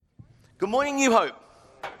Good morning, New Hope.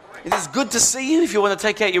 It is good to see you if you want to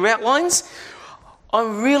take out your outlines.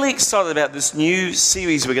 I'm really excited about this new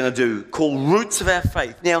series we're going to do called Roots of Our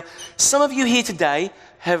Faith. Now, some of you here today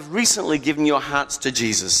have recently given your hearts to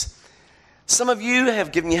Jesus. Some of you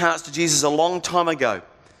have given your hearts to Jesus a long time ago.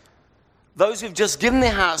 Those who've just given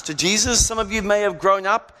their hearts to Jesus, some of you may have grown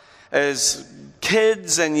up as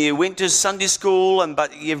kids and you went to Sunday school,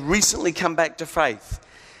 but you've recently come back to faith.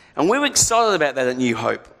 And we're excited about that at New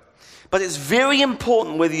Hope. But it's very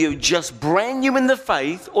important, whether you're just brand new in the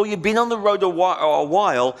faith or you've been on the road a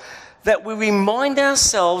while, that we remind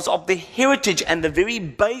ourselves of the heritage and the very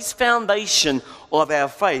base foundation of our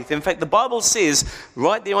faith. In fact, the Bible says,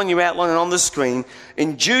 right there on your outline and on the screen,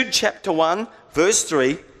 in Jude chapter 1, verse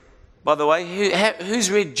 3, by the way,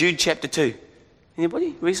 who's read Jude chapter 2?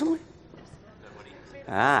 Anybody recently?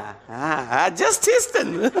 Just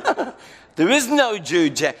testing. There is no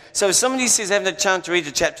Jude chapter. So if somebody says having a chance to read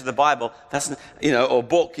a chapter of the Bible, that's, or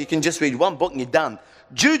book, you can just read one book and you're done.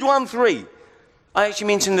 Jude 1:3. I actually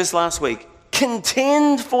mentioned this last week.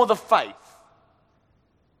 Contend for the faith.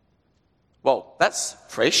 Well, that's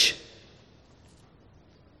fresh.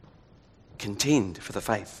 Contend for the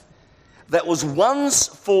faith. That was once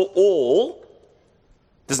for all.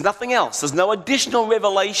 There's nothing else. There's no additional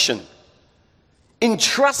revelation.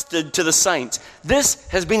 Entrusted to the saints. This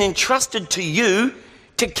has been entrusted to you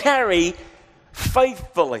to carry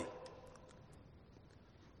faithfully.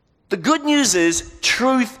 The good news is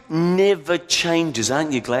truth never changes.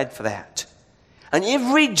 Aren't you glad for that? And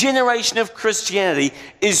every generation of Christianity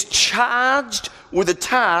is charged with the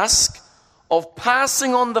task of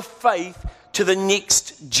passing on the faith to the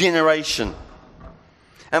next generation.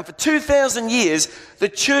 And for 2,000 years, the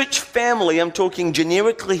church family, I'm talking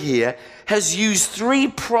generically here, has used three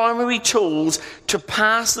primary tools to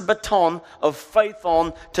pass the baton of faith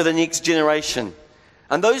on to the next generation.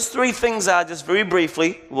 And those three things are, just very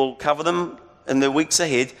briefly, we'll cover them in the weeks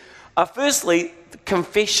ahead, are firstly,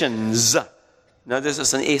 confessions. Notice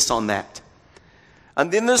it's an S on that. And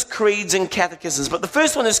then there's creeds and catechisms. But the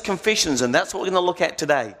first one is confessions, and that's what we're going to look at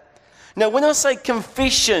today. Now, when I say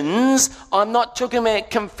confessions, I'm not talking about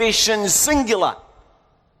confessions singular.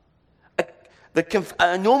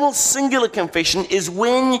 A normal singular confession is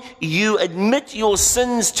when you admit your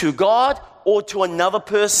sins to God or to another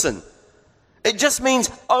person. It just means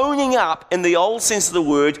owning up in the old sense of the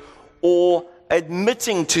word or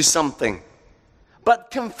admitting to something.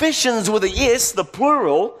 But confessions with a S, the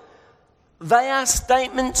plural, they are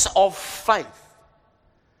statements of faith.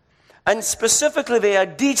 And specifically, they are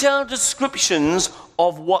detailed descriptions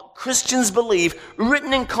of what Christians believe,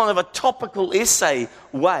 written in kind of a topical essay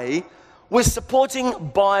way, with supporting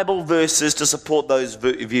Bible verses to support those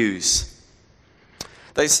views.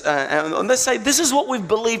 They say, this is what we've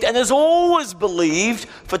believed and has always believed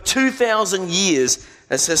for 2,000 years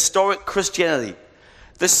as historic Christianity.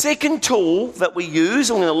 The second tool that we use,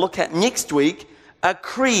 and we're going to look at next week, are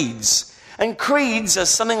creeds. And creeds are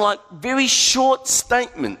something like very short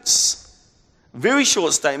statements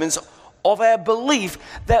of our belief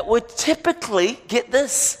that were typically, get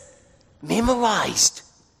this, memorized.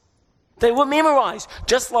 They were memorized,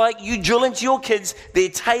 just like you drill into your kids their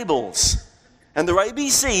tables and their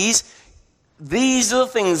ABCs. These are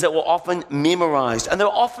the things that were often memorized, and they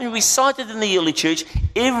were often recited in the early church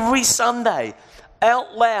every Sunday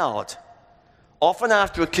out loud, often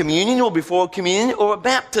after a communion or before a communion or at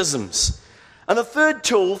baptisms. And the third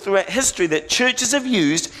tool throughout history that churches have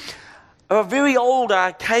used are a very old,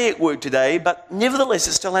 archaic word today, but nevertheless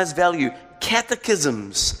it still has value: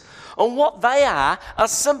 catechisms. And what they are, a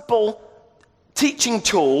simple teaching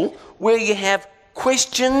tool where you have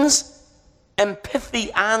questions and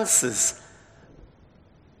pithy answers.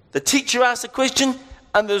 The teacher asks a question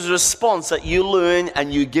and there's a response that you learn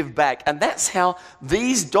and you give back. And that's how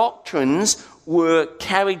these doctrines were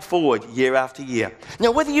carried forward year after year.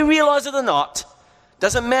 Now, whether you realize it or not,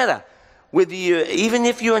 doesn't matter. Even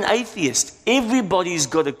if you're an atheist, everybody's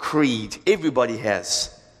got a creed. Everybody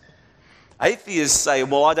has. Atheists say,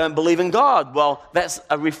 well, I don't believe in God. Well, that's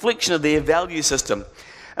a reflection of their value system.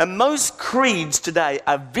 And most creeds today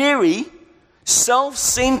are very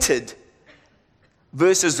self-centered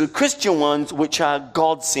versus the Christian ones, which are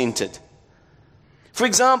God-centered. For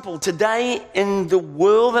example, today in the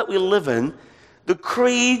world that we live in, the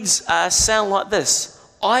creeds sound like this: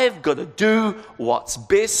 I've got to do what's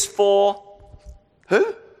best for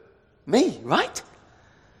who? Me, right?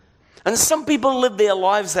 And some people live their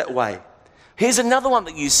lives that way. Here's another one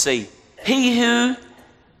that you see: he who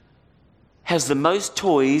has the most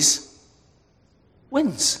toys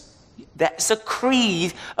wins. That's a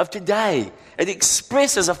creed of today. It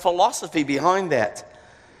expresses a philosophy behind that.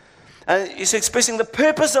 And it's expressing the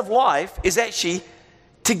purpose of life is actually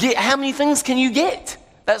to get, how many things can you get?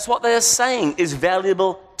 That's what they are saying is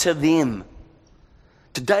valuable to them.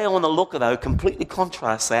 Today I want to look at, though, completely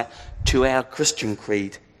contrast that to our Christian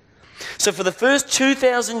creed. So for the first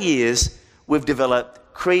 2,000 years, we've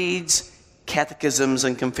developed creeds, catechisms,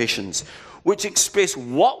 and confessions, which express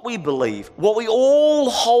what we believe, what we all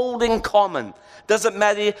hold in common. Doesn't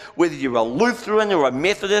matter whether you're a Lutheran or a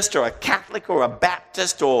Methodist or a Catholic or a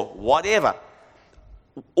Baptist or whatever.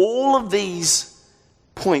 All of these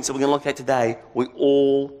points that we're going to look at today, we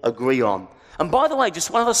all agree on. And by the way,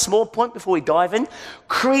 just one other small point before we dive in.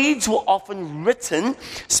 Creeds were often written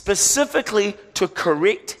specifically to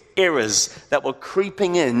correct errors that were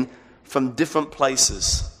creeping in from different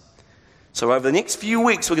places. So over the next few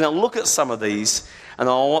weeks, we're going to look at some of these.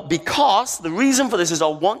 And because the reason for this is I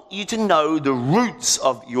want you to know the roots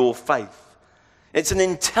of your faith. It's an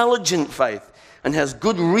intelligent faith and has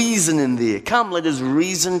good reason in there. Come, let us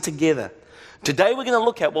reason together. Today we're going to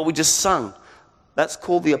look at what we just sung. That's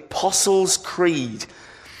called the Apostles' Creed.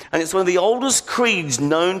 And it's one of the oldest creeds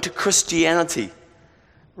known to Christianity.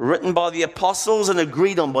 Written by the apostles and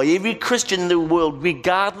agreed on by every Christian in the world,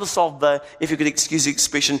 regardless of the, if you could excuse the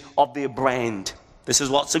expression, of their brand. This is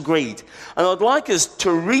what's agreed. And I'd like us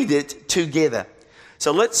to read it together.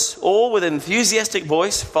 So let's all, with an enthusiastic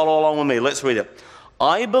voice, follow along with me. Let's read it.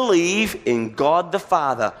 I believe in God the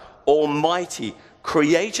Father, Almighty,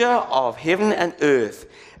 Creator of heaven and earth,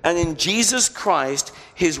 and in Jesus Christ,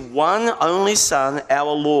 his one only Son,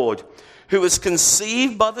 our Lord, who was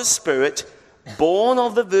conceived by the Spirit, born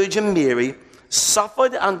of the Virgin Mary,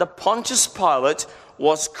 suffered under Pontius Pilate,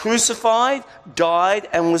 was crucified, died,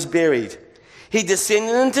 and was buried. He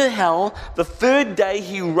descended into hell. The third day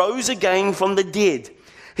he rose again from the dead.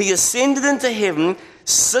 He ascended into heaven,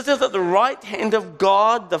 sitteth at the right hand of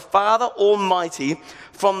God the Father Almighty.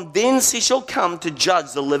 From thence he shall come to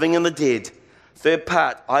judge the living and the dead. Third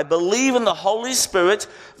part, I believe in the Holy Spirit,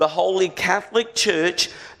 the Holy Catholic Church,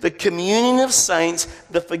 the communion of saints,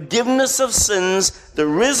 the forgiveness of sins, the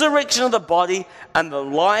resurrection of the body, and the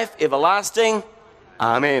life everlasting.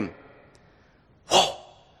 Amen. Whoa.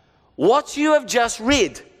 What you have just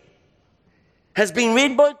read has been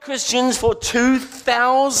read by Christians for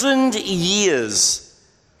 2,000 years.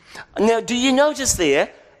 Now, do you notice there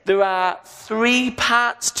are 3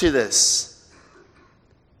 parts to this?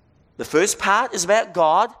 The first part is about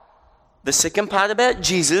God, the second part about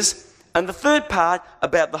Jesus, and the third part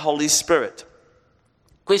about the Holy Spirit.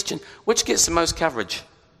 Question, which gets the most coverage?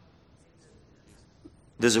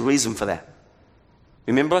 There's a reason for that.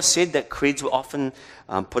 Remember I said that creeds were often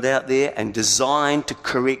put out there and designed to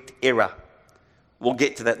correct error. We'll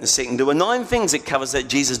get to that in a second. There were 9 things it covers that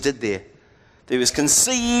Jesus did there. He was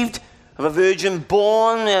conceived of a virgin,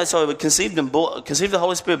 conceived of the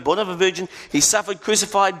Holy Spirit, born of a virgin. He suffered,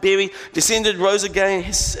 crucified, buried, descended, rose again,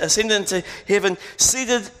 ascended into heaven,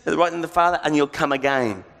 seated at the right hand of the Father, and he'll come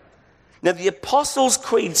again. Now, the Apostles'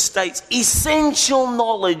 Creed states essential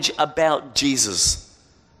knowledge about Jesus.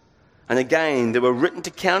 And again, they were written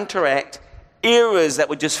to counteract errors that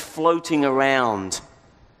were just floating around.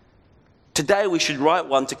 Today, we should write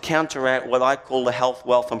one to counteract what I call the health,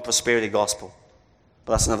 wealth, and prosperity gospel.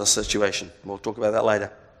 But that's another situation. We'll talk about that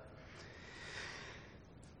later.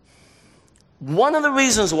 One of the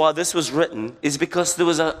reasons why this was written is because there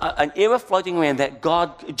was an error floating around that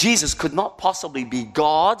Jesus could not possibly be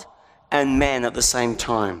God and man at the same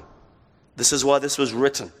time. This is why this was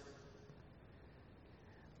written.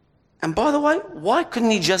 And by the way, why couldn't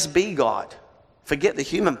he just be God? Forget the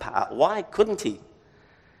human part. Why couldn't he?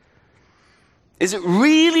 Is it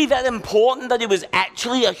really that important that he was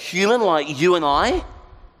actually a human like you and I?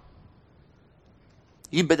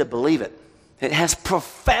 You better believe it. It has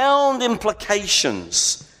profound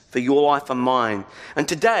implications for your life and mine. And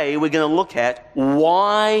today we're going to look at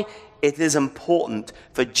why it is important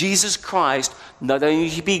for Jesus Christ not only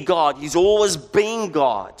to be God, he's always been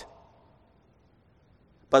God,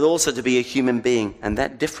 but also to be a human being. And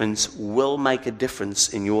that difference will make a difference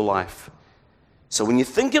in your life. So when you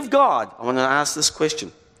think of God, I want to ask this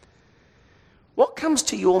question. What comes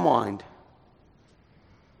to your mind?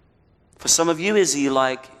 For some of you, is he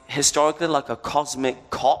historically like a cosmic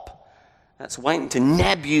cop that's waiting to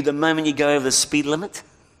nab you the moment you go over the speed limit?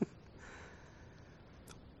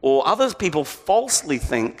 Or others people falsely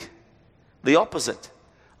think the opposite.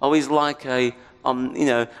 Oh, he's like an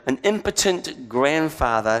impotent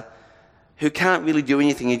grandfather who can't really do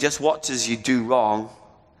anything. He just watches you do wrong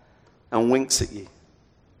and winks at you.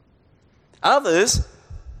 Others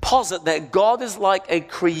posit that God is like a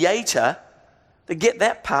creator, they get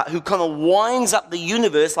that part, who kind of winds up the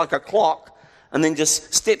universe like a clock and then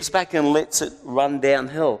just steps back and lets it run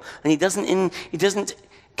downhill. And he doesn't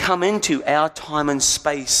come into our time and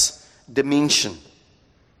space dimension.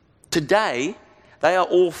 Today, they are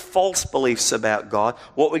all false beliefs about God.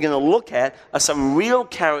 What we're going to look at are some real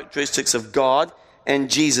characteristics of God and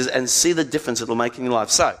Jesus and see the difference it'll make in your life.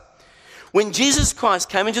 So, when Jesus Christ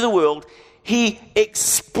came into the world, he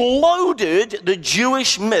exploded the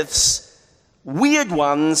Jewish myths, weird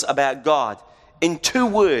ones about God, in 2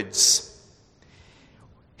 words.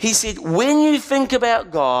 He said, when you think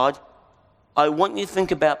about God, I want you to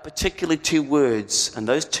think about particularly 2 words. And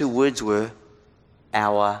those 2 words were,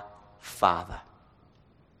 our Father.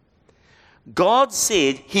 God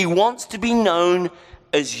said he wants to be known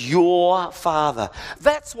as your Father.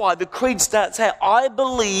 That's why the creed starts out, I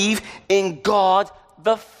believe in God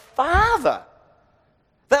the Father.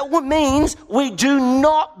 That means we do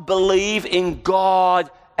not believe in God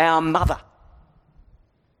our Mother.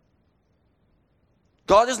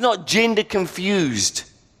 God is not gender confused.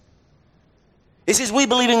 It says we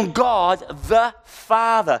believe in God the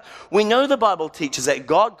Father. We know the Bible teaches that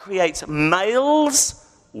God creates males,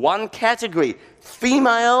 one category,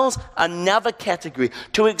 females, another category,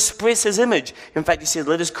 to express his image. In fact, he said,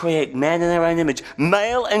 let us create man in our own image.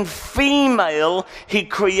 Male and female, he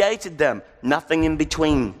created them. Nothing in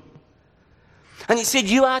between. And he said,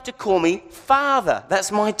 you are to call me Father.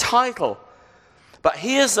 That's my title. But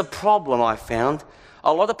here's the problem I found.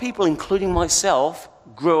 A lot of people, including myself,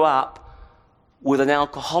 grew up with an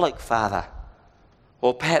alcoholic father.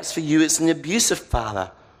 Or perhaps for you it's an abusive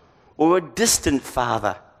father. Or a distant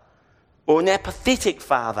father. Or an apathetic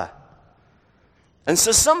father. And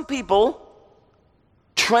so some people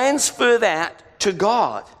transfer that to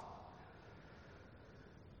God.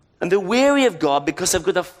 And they're wary of God because they've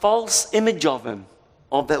got a false image of him,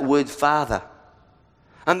 of that word Father.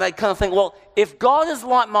 And they kind of think, well, if God is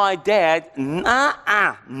like my dad,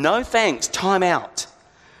 no thanks, time out.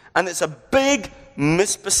 And it's a big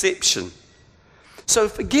misperception. So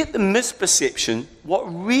forget the misperception. What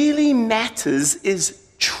really matters is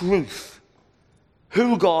truth.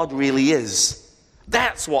 Who God really is.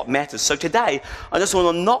 That's what matters. So today, I just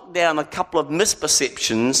want to knock down a couple of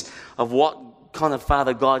misperceptions of what kind of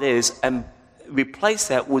Father God is and replace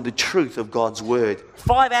that with the truth of God's Word.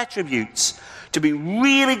 5 attributes to be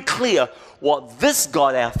really clear what this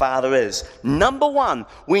God our Father is. Number 1,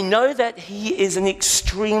 we know that he is an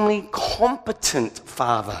extremely competent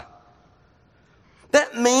Father.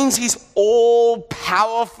 That means he's all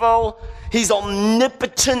powerful, he's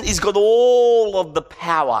omnipotent, he's got all of the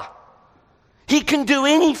power. He can do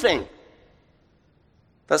anything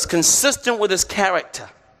that's consistent with his character.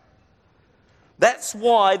 That's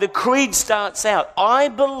why the creed starts out, I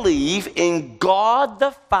believe in God the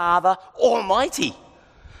Father Almighty.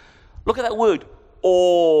 Look at that word,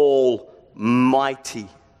 Almighty.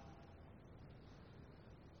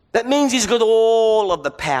 That means he's got all of the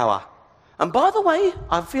power. And by the way,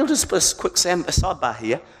 I feel just a quick sidebar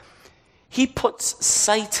here. He puts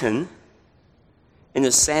Satan in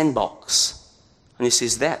a sandbox. And he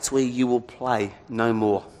says, that's where you will play no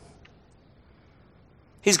more.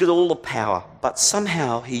 He's got all the power, but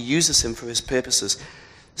somehow he uses him for his purposes.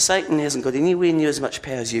 Satan hasn't got anywhere near as much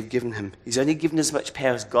power as you've given him. He's only given as much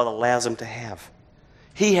power as God allows him to have.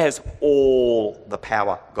 He has all the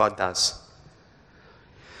power, God does.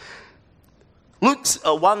 Luke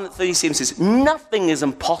 1:37 says, nothing is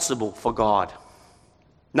impossible for God.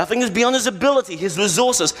 Nothing is beyond his ability, his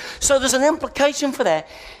resources. So there's an implication for that.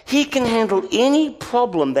 He can handle any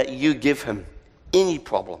problem that you give him. Any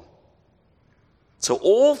problem. So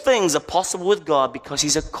all things are possible with God because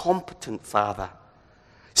he's a competent Father.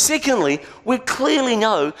 Secondly, we clearly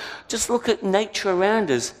know, just look at nature around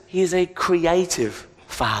us, he is a creative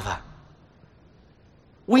Father.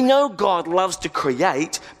 We know God loves to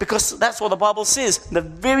create because that's what the Bible says. The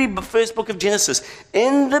very first book of Genesis.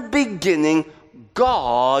 In the beginning,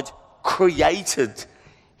 God created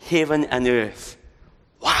heaven and earth.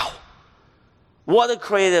 Wow. What a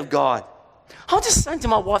creative God. I was just saying to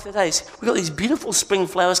my wife today, we've got these beautiful spring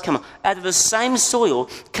flowers coming. Out of the same soil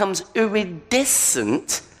comes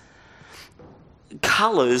iridescent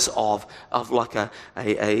colours of like a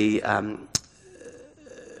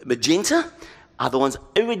magenta. Other ones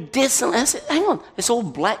iridescent. I said, hang on, it's all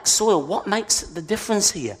black soil. What makes the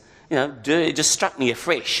difference here? You know, it just struck me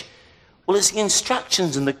afresh. Well, it's the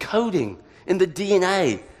instructions and the coding in the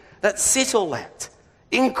DNA that set all that.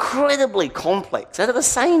 Incredibly complex, out of the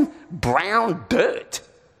same brown dirt.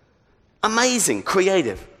 Amazing,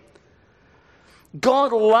 creative.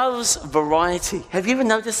 God loves variety. Have you ever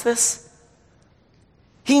noticed this?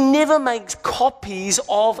 He never makes copies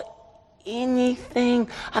of anything.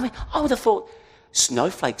 I mean, I would have thought,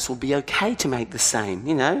 snowflakes will be okay to make the same,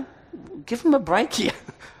 Give them a break here.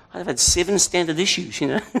 I've had 7 standard issues,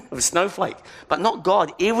 of a snowflake. But not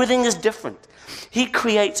God. Everything is different. He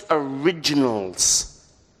creates originals.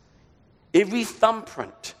 Every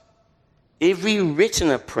thumbprint, every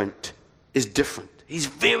retina print is different. He's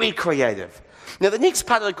very creative. Now, the next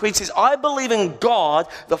part of the creed says, I believe in God,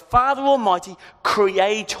 the Father Almighty,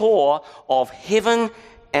 creator of heaven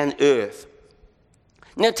and earth.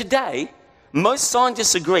 Now, today, most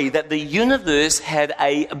scientists agree that the universe had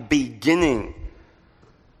a beginning.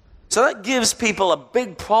 So that gives people a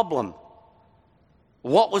big problem.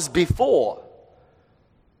 What was before?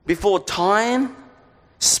 Before time,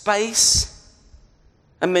 space,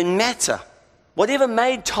 and matter. Whatever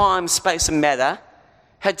made time, space, and matter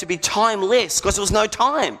had to be timeless because there was no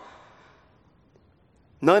time.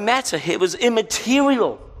 No matter. It was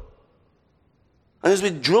immaterial. And as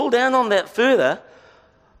we drill down on that further,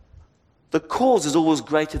 the cause is always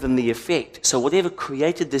greater than the effect. So whatever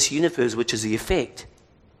created this universe, which is the effect,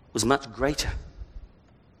 was much greater.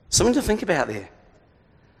 Something to think about there.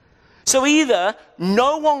 So either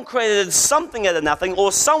no one created something out of nothing,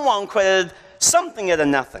 or someone created something out of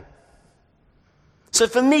nothing. So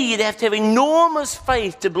for me, you'd have to have enormous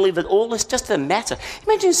faith to believe that all is just a matter.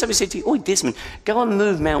 Imagine somebody said to you, "Oh, Desmond, go and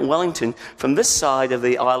move Mount Wellington from this side of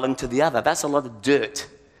the island to the other. That's a lot of dirt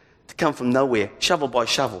to come from nowhere, shovel by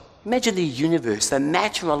shovel." Imagine the universe, the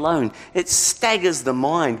matter alone. It staggers the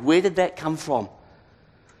mind. Where did that come from?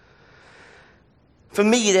 For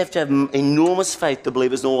me, you'd have to have enormous faith to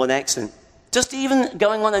believe it's all an accident. Just even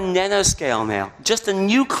going on a nanoscale now, just a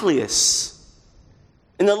nucleus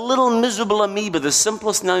in a little miserable amoeba, the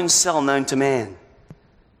simplest known cell known to man.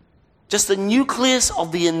 Just the nucleus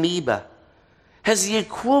of the amoeba has the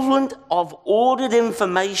equivalent of ordered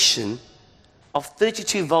information of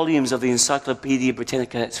 32 volumes of the Encyclopedia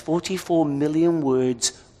Britannica. That's 44 million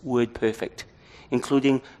words, word perfect,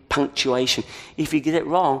 including punctuation. If you get it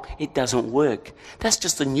wrong, it doesn't work. That's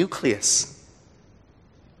just the nucleus.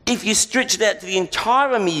 If you stretch it out to the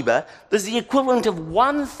entire amoeba, there's the equivalent of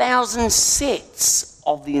 1,000 sets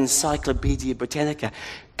of the Encyclopedia Britannica.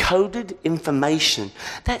 Coded information.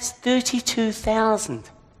 That's 32,000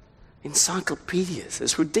 encyclopedias.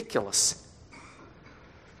 It's ridiculous.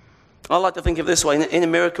 I like to think of it this way. In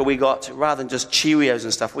America, we got, rather than just Cheerios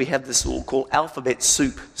and stuff, we have this all called alphabet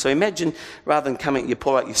soup. So imagine, rather than you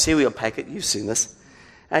pour out your cereal packet, you've seen this,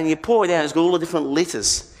 and you pour it out, it's got all the different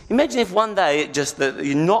letters. Imagine if one day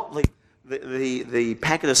you knock the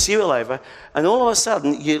packet of cereal over, and all of a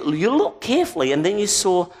sudden you look carefully, and then you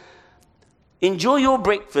saw, "Enjoy your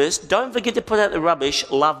breakfast, don't forget to put out the rubbish,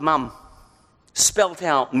 love mum." Spelt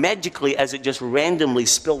out magically as it just randomly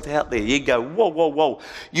spelt out there. You go, whoa, whoa, whoa.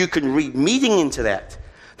 You can read meaning into that.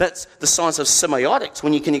 That's the science of semiotics,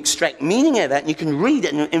 when you can extract meaning out of that and you can read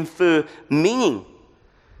it and infer meaning.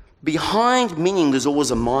 Behind meaning, there's always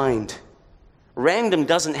a mind. Random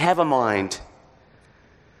doesn't have a mind.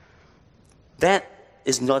 That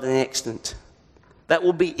is not an accident. That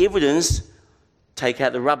will be evidence, take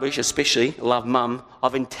out the rubbish, especially, love mum,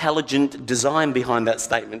 of intelligent design behind that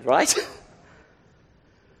statement, right?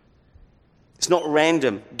 It's not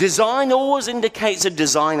random. Design always indicates a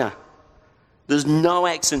designer. There's no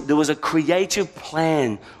accident. There was a creative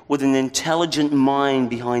plan with an intelligent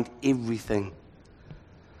mind behind everything.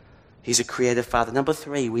 He's a creative father. Number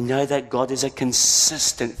 3, we know that God is a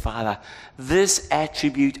consistent father. This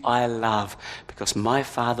attribute I love because my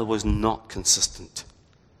father was not consistent.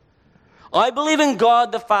 I believe in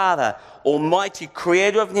God the Father, Almighty,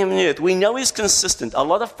 creator of heaven and earth. We know he's consistent. A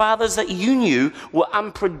lot of fathers that you knew were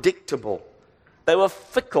unpredictable. They were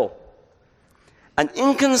fickle. And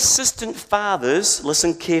inconsistent fathers,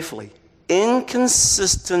 listen carefully,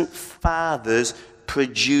 inconsistent fathers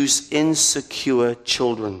produce insecure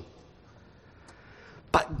children.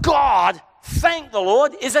 But God, thank the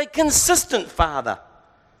Lord, is a consistent father.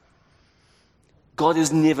 God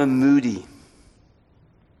is never moody.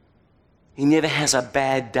 He never has a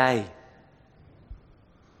bad day.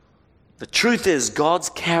 The truth is, God's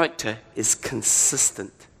character is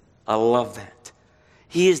consistent. I love that.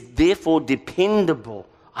 He is therefore dependable.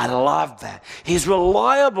 I love that. He's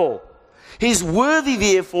reliable. He's worthy,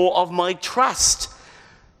 therefore, of my trust.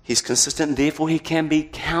 He's consistent, therefore he can be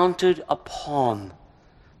counted upon.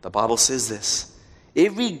 The Bible says this: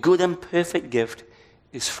 every good and perfect gift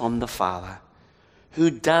is from the Father, who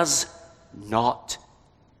does not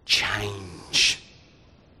change.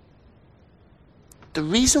 The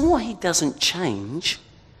reason why he doesn't change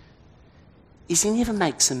is he never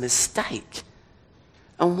makes a mistake.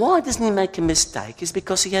 And why doesn't he make a mistake is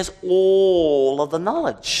because he has all of the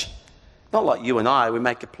knowledge. Not like you and I, we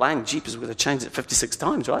make a plan, jeepers, we're going to change it 56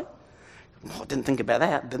 times, right? Oh, I didn't think about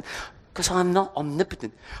that. Because I'm not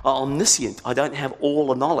omnipotent, omniscient. I don't have all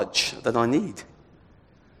the knowledge that I need.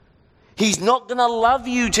 He's not going to love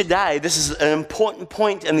you today. This is an important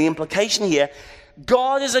point, and the implication here.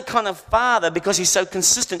 God is a kind of father because he's so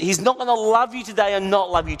consistent. He's not going to love you today and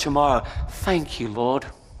not love you tomorrow. Thank you, Lord.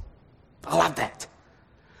 I love that.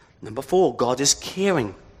 Number 4, God is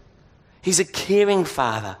caring. He's a caring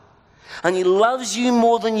father. And he loves you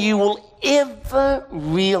more than you will ever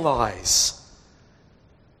realize.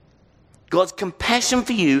 God's compassion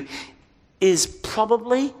for you is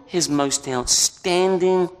probably his most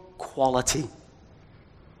outstanding quality.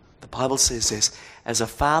 The Bible says this, as a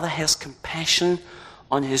father has compassion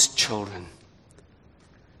on his children,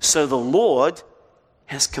 so the Lord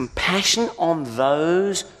has compassion on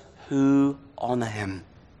those who honor him.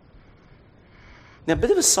 Now, a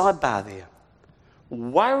bit of a sidebar there.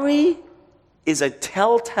 Worry is a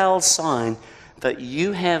telltale sign that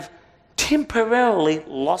you have temporarily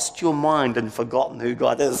lost your mind and forgotten who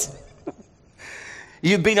God is.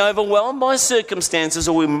 You've been overwhelmed by circumstances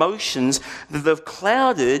or emotions that have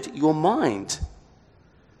clouded your mind.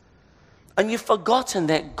 And you've forgotten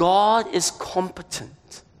that God is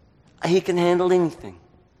competent. He can handle anything.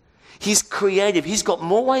 He's creative. He's got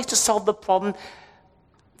more ways to solve the problem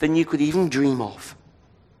than you could even dream of.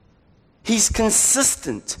 He's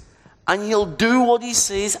consistent, and he'll do what he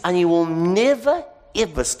says, and he will never,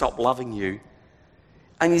 ever stop loving you.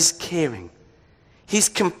 And he's caring. He's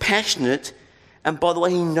compassionate, and by the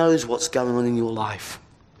way, he knows what's going on in your life.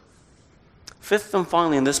 5th and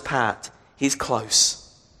finally in this part, he's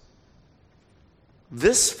close.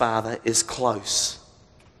 This Father is close.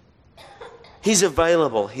 He's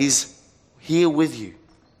available. He's here with you.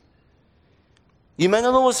 You may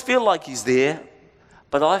not always feel like he's there,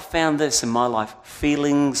 but I've found this in my life.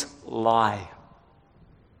 Feelings lie.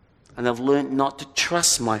 And I've learned not to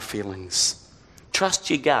trust my feelings. Trust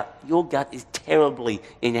your gut. Your gut is terribly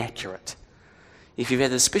inaccurate.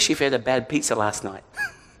 Especially if you had a bad pizza last night.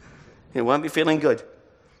 It won't be feeling good.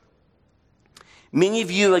 Many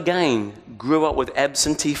of you, again, grew up with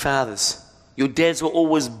absentee fathers. Your dads were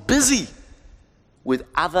always busy with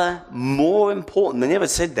other, more important. They never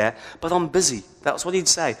said that, but I'm busy. That's what he'd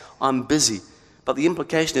say. I'm busy. But the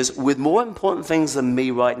implication is, with more important things than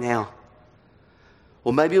me right now.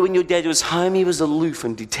 Or maybe when your dad was home, he was aloof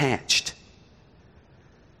and detached.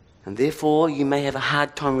 And therefore, you may have a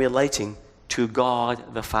hard time relating to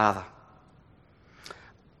God the Father.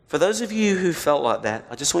 For those of you who felt like that,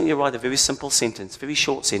 I just want you to write a very simple sentence, very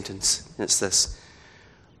short sentence. And it's this: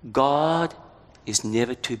 God is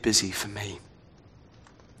never too busy for me.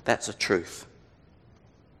 That's the truth.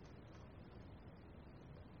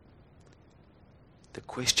 The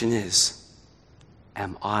question is,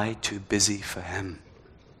 am I too busy for him?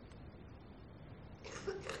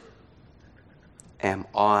 Am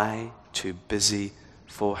I too busy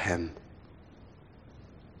for him?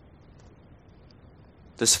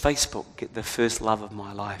 Does Facebook get the first love of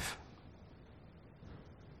my life?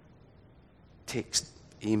 Text,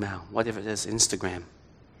 email, whatever it is, Instagram.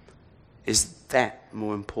 Is that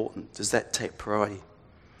more important? Does that take priority?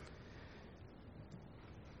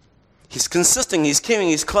 He's consistent, he's caring,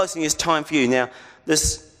 he's close, and he has time for you. Now,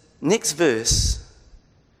 this next verse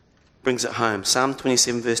brings it home. Psalm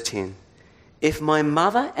 27, verse 10. If my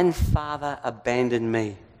mother and father abandon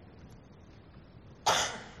me,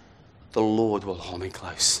 the Lord will hold me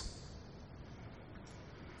close.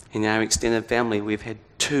 In our extended family, we've had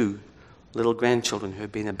 2 little grandchildren who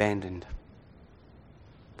have been abandoned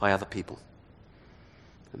by other people.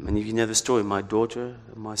 And many of you know the story. My daughter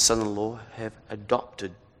and my son-in-law have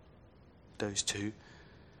adopted those 2.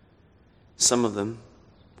 Some of them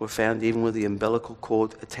were found even with the umbilical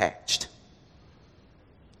cord attached.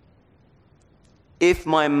 If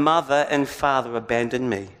my mother and father abandon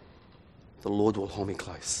me, the Lord will hold me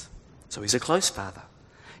close. So he's a close father.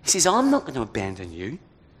 He says, I'm not going to abandon you.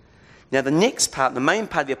 Now the next part, the main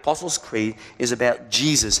part of the Apostles' Creed is about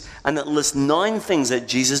Jesus. And it lists 9 things that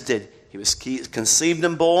Jesus did. He was conceived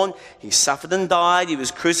and born. He suffered and died. He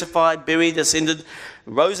was crucified, buried, ascended,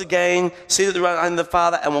 rose again, seated at the right hand of the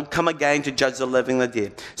Father, and will come again to judge the living and the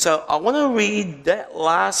dead. So I want to read that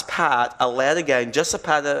last part aloud again, just a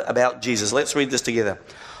part about Jesus. Let's read this together.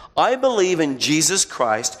 I believe in Jesus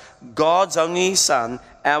Christ, God's only Son,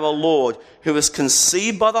 our Lord, who was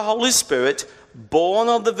conceived by the Holy Spirit, born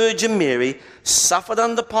of the Virgin Mary, suffered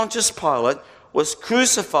under Pontius Pilate, was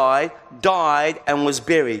crucified, died, and was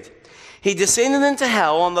buried. He descended into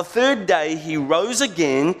hell. On the 3rd day, he rose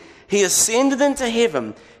again. He ascended into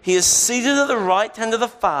heaven. He is seated at the right hand of the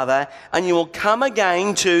Father, and he will come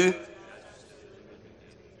again to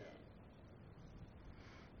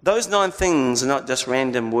Those 9 things are not just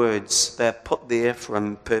random words. They're put there for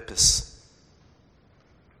a purpose.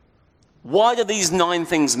 Why do these 9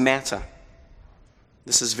 things matter?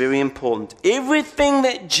 This is very important. Everything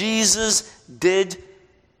that Jesus did,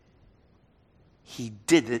 he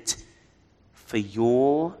did it for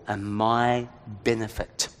your and my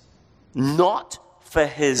benefit, not for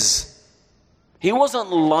his. He wasn't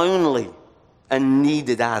lonely and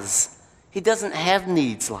needed us. He doesn't have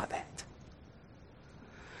needs like that.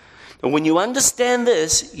 And when you understand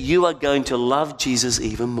this, you are going to love Jesus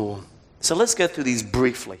even more. So let's go through these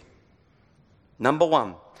briefly. Number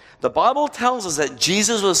 1, the Bible tells us that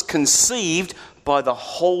Jesus was conceived by the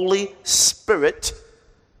Holy Spirit.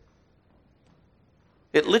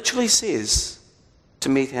 It literally says to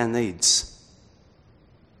meet our needs.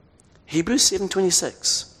 Hebrews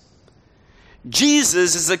 7:26.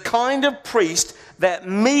 Jesus is the kind of priest that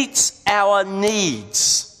meets our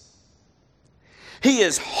needs. He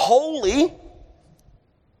is holy,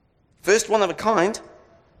 first one of a kind.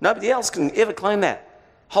 Nobody else can ever claim that.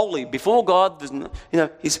 Holy before God, there's no,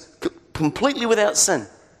 he's completely without sin.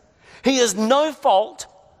 He has no fault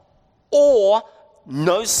or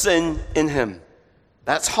no sin in him.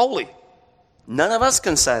 That's holy. None of us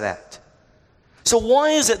can say that. So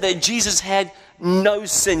why is it that Jesus had no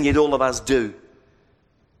sin, yet all of us do?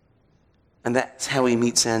 And that's how he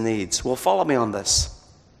meets our needs. Well, follow me on this.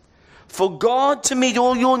 For God to meet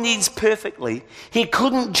all your needs perfectly, he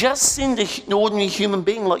couldn't just send an ordinary human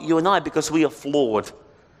being like you and I, because we are flawed.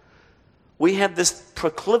 We have this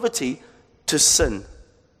proclivity to sin.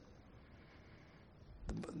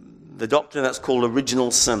 The doctrine that's called original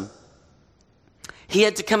sin. He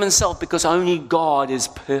had to come himself because only God is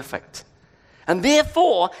perfect. And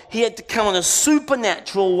therefore, he had to come in a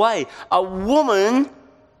supernatural way. A woman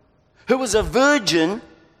who was a virgin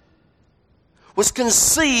was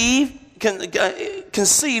conceived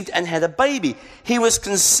and had a baby. He was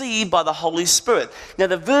conceived by the Holy Spirit. Now,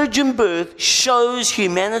 the virgin birth shows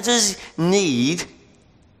humanity's need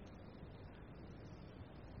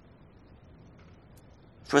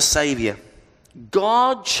for a Savior.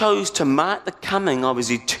 God chose to mark the coming of his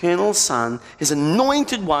eternal Son, his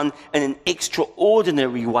anointed one, in an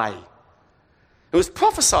extraordinary way. It was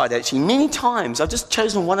prophesied actually many times. I've just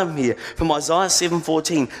chosen one of them here from Isaiah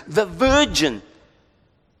 7:14. The virgin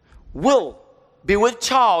will be with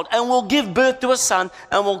child and will give birth to a son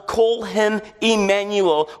and will call him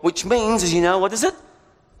Emmanuel, which means, as you know, what is it?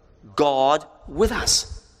 God with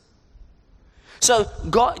us. So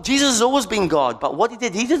Jesus has always been God, but what he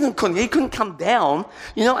did, he couldn't come down.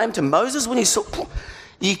 You know what happened to Moses when he saw,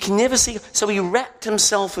 you can never see, so he wrapped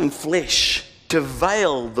himself in flesh to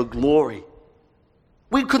veil the glory.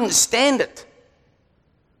 We couldn't stand it.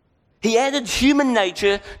 He added human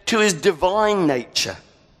nature to his divine nature.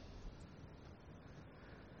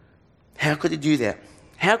 How could he do that?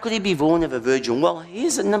 How could he be born of a virgin? Well,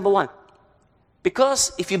 here's the number 1.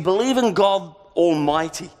 Because if you believe in God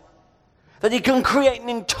Almighty, that he can create an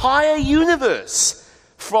entire universe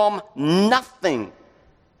from nothing.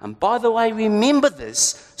 And by the way, remember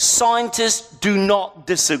this, scientists do not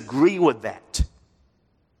disagree with that.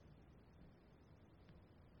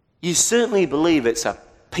 You certainly believe it's a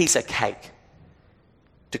piece of cake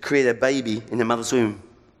to create a baby in a mother's womb.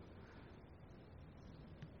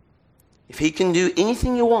 If he can do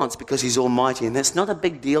anything he wants because he's almighty, and that's not a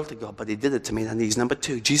big deal to God, but he did it to me. And he's number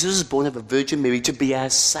 2. Jesus was born of a Virgin Mary to be our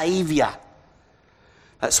Savior.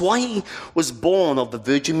 That's why he was born of the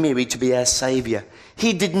Virgin Mary, to be our Savior.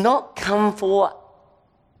 He did not come for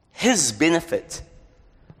his benefit,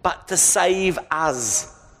 but to save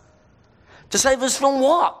us. To save us from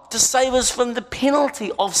what? To save us from the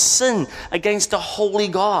penalty of sin against a holy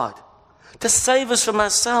God. To save us from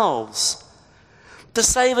ourselves. To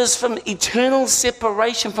save us from eternal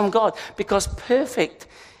separation from God. Because perfect,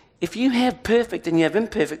 if you have perfect and you have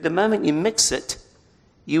imperfect, the moment you mix it,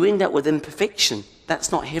 you end up with imperfection.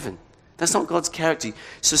 That's not heaven. That's not God's character.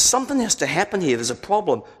 So something has to happen here. There's a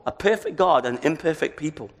problem. A perfect God and imperfect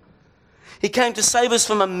people. He came to save us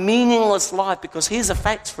from a meaningless life, because here's the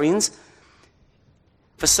facts, friends.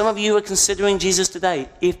 For some of you who are considering Jesus today,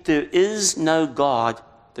 if there is no God,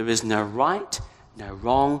 there is no right, no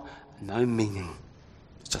wrong, no meaning.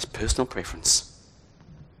 It's just personal preference.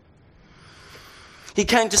 He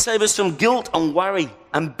came to save us from guilt and worry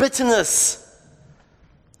and bitterness.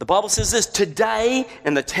 The Bible says this: today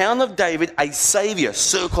in the town of David, a Savior,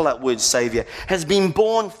 circle that word Savior, has been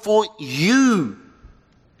born for you.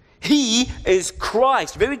 He is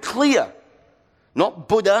Christ. Very clear. Not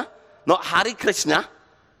Buddha, not Hare Krishna,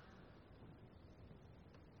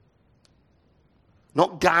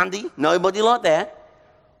 not Gandhi, nobody like that.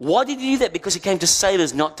 Why did he do that? Because he came to save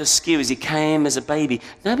us, not to scare us. He came as a baby.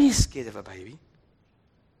 Nobody's scared of a baby.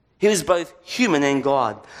 He was both human and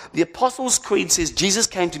God. The Apostles' Creed says Jesus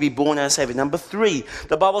came to be born our Savior. Number 3,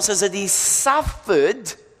 the Bible says that he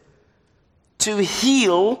suffered to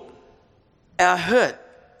heal our hurt.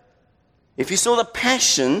 If you saw the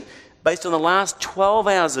Passion based on the last 12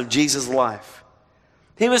 hours of Jesus' life,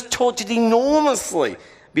 he was tortured enormously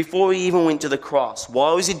before he even went to the cross.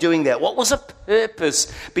 Why was he doing that? What was the purpose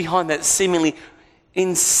behind that seemingly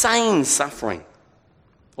insane suffering?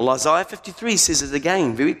 Well, Isaiah 53 says it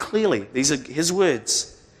again very clearly. These are his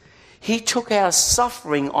words. He took our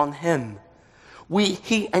suffering on him.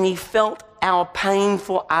 He felt our pain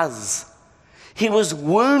for us. He was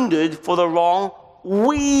wounded for the wrong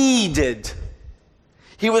we did.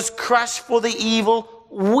 He was crushed for the evil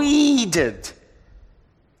we did.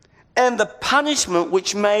 And the punishment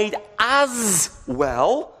which made us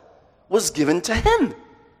well was given to him.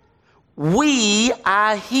 We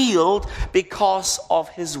are healed because of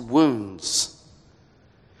his wounds.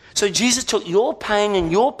 So Jesus took your pain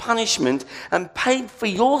and your punishment and paid for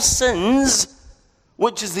your sins,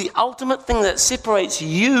 which is the ultimate thing that separates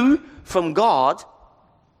you from God,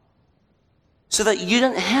 so that you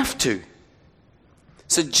don't have to.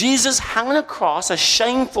 So Jesus hung on a cross, a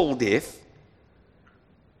shameful death,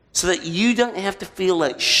 so that you don't have to feel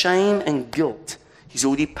that shame and guilt. He's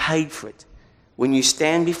already paid for it. When you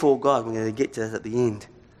stand before God, we're going to get to that at the end.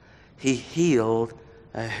 He healed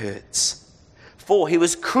our hurts. 4, he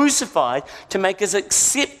was crucified to make us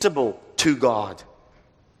acceptable to God.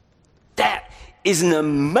 That is an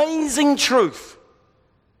amazing truth.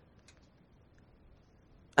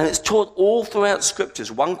 And it's taught all throughout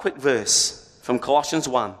Scriptures. One quick verse from Colossians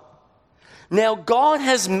 1. Now God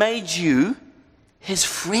has made you his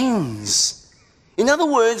friends. In other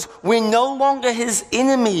words, we're no longer his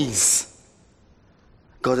enemies.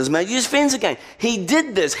 God has made you his friends again. He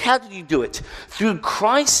did this. How did he do it? Through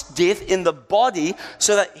Christ's death in the body,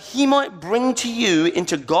 so that he might bring to you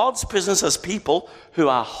into God's presence as people who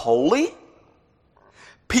are holy,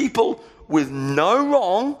 people with no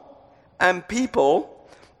wrong, and people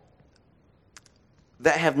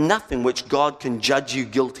that have nothing which God can judge you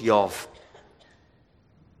guilty of.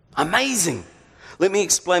 Amazing. Let me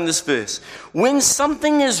explain this verse. When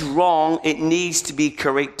something is wrong, it needs to be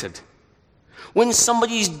corrected. When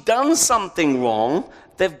somebody's done something wrong,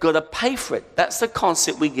 they've got to pay for it. That's the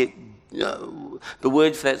concept we get, the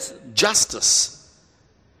word for that's justice.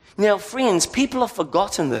 Now, friends, people have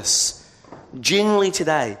forgotten this generally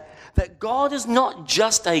today, that God is not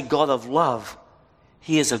just a God of love.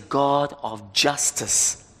 He is a God of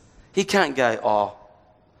justice. He can't go,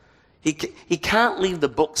 he can't leave the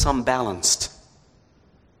books unbalanced.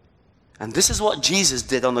 And this is what Jesus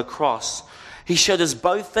did on the cross. He showed us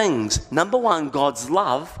both things. Number 1, God's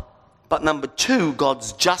love, but number 2,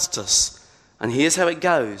 God's justice. And here's how it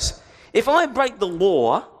goes. If I break the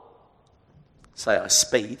law, say I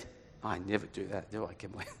speed, I never do that, do I,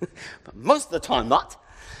 Kimberly? But most of the time not.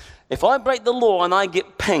 If I break the law and I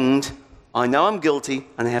get pinged, I know I'm guilty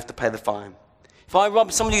and I have to pay the fine. If I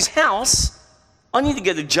rob somebody's house, I need to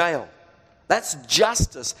go to jail. That's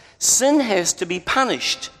justice. Sin has to be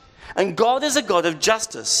punished. And God is a God of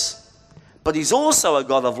justice, but he's also a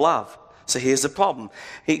God of love. So here's the problem.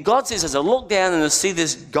 God says, as I look down and I see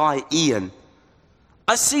this guy, Ian,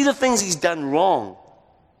 I see the things he's done wrong.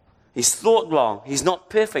 He's thought wrong. He's not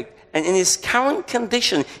perfect. And in his current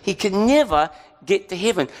condition, he can never get to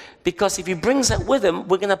heaven. Because if he brings that with him,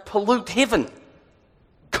 we're going to pollute heaven,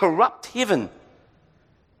 corrupt heaven.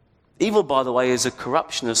 Evil, by the way, is a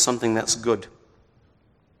corruption of something that's good.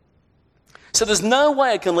 So there's no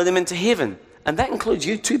way I can let him into heaven. And that includes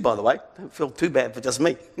you too, by the way. Don't feel too bad for just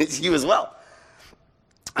me. It's you as well.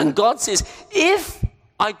 And God says, if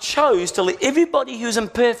I chose to let everybody who's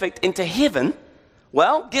imperfect into heaven,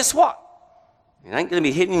 well, guess what? It ain't going to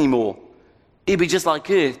be heaven anymore. It'll be just like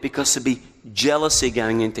earth, because there'll be jealousy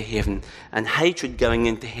going into heaven and hatred going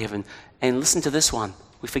into heaven. And listen to this one.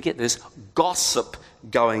 We forget this. Gossip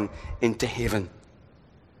going into heaven.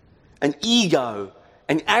 And ego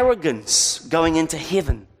and arrogance going into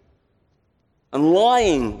heaven. And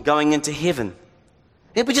lying going into heaven.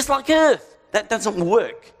 It'll be just like earth. That doesn't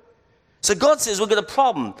work. So God says, we've got a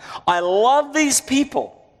problem. I love these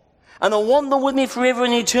people. And I want them with me forever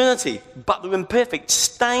in eternity. But they're imperfect,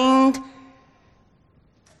 stained.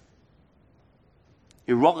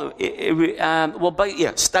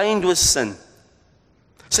 Stained with sin.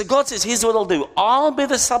 So God says, here's what I'll do. I'll be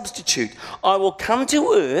the substitute. I will come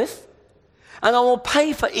to earth and I will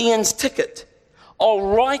pay for Ian's ticket. I'll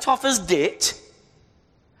write off his debt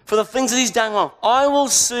for the things that he's done wrong. I will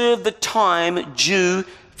serve the time due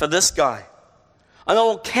for this guy. And I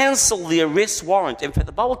will cancel the arrest warrant. In fact,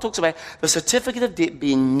 the Bible talks about the certificate of debt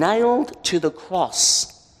being nailed to the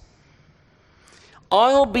cross.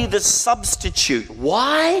 I'll be the substitute.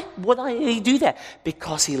 Why would he do that?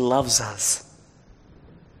 Because he loves us.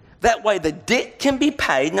 That way the debt can be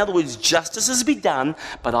paid. In other words, justice is to be done,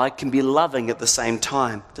 but I can be loving at the same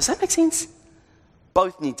time. Does that make sense?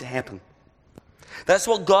 Both need to happen. That's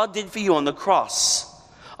what God did for you on the cross.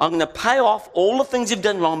 I'm going to pay off all the things you've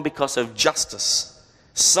done wrong because of justice.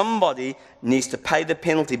 Somebody needs to pay the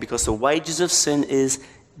penalty because the wages of sin is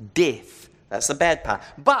death. That's the bad part.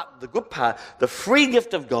 But the good part, the free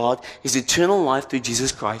gift of God, is eternal life through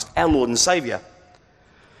Jesus Christ, our Lord and Savior.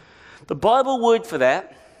 The Bible word for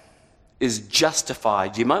that is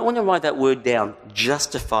justified. You might want to write that word down,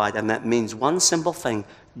 justified, and that means one simple thing,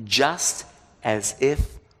 just as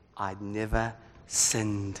if I'd never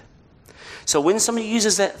sinned. So when somebody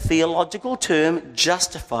uses that theological term,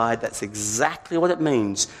 justified, that's exactly what it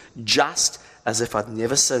means. Just as if I'd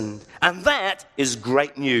never sinned. And that is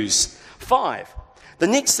great news. 5. The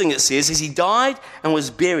next thing it says is he died and was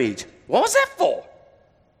buried. What was that for?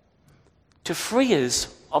 To free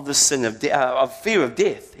us of the sin of fear of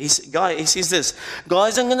death. He says this,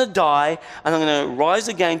 guys, I'm going to die and I'm going to rise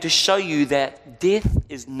again to show you that death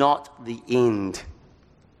is not the end.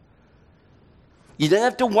 You don't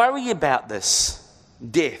have to worry about this,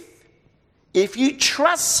 death. If you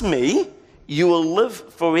trust me, you will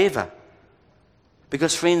live forever.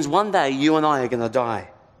 Because friends, one day you and I are going to die.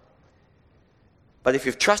 But if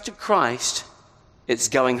you've trusted Christ, it's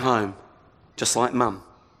going home, just like Mum.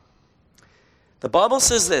 The Bible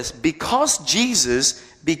says this, because Jesus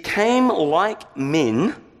became like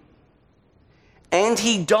men and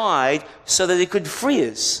he died so that he could free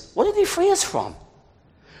us. What did he free us from?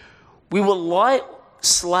 We were like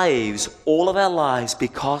slaves all of our lives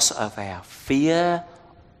because of our fear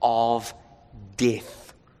of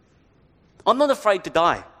death. I'm not afraid to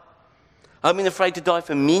die. I've been afraid to die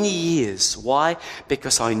for many years. Why?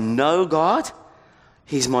 Because I know God,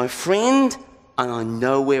 he's my friend, and I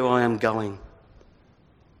know where I am going.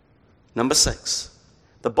 Number 6.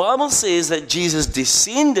 The Bible says that Jesus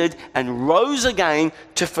descended and rose again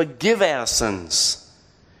to forgive our sins.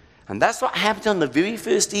 And that's what happened on the very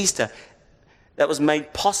first Easter. That was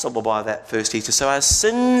made possible by that first Easter. So our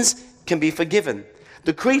sins can be forgiven.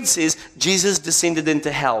 The Creed says Jesus descended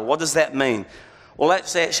into hell. What does that mean? Well,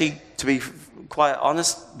 that's actually, to be quite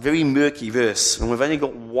honest, very murky verse. And we've only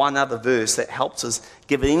got one other verse that helps us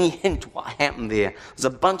give any hint what happened there. There's a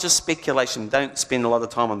bunch of speculation. Don't spend a lot of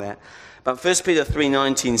time on that. But 1 Peter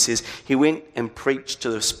 3:19 says, he went and preached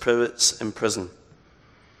to the spirits in prison.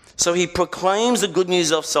 So he proclaims the good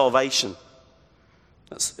news of salvation.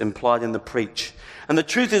 That's implied in the preach. And the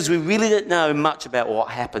truth is we really don't know much about what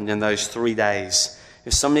happened in those 3 days.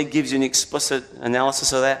 If somebody gives you an explicit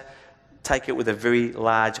analysis of that, take it with a very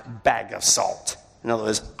large bag of salt. In other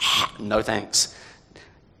words, no thanks.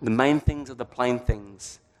 The main things are the plain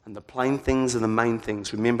things. And the plain things are the main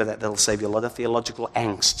things. Remember that. That'll save you a lot of theological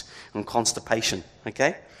angst and constipation.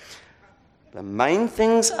 Okay? The main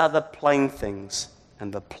things are the plain things.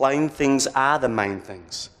 And the plain things are the main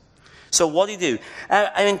things. So what did he do?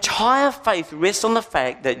 Our entire faith rests on the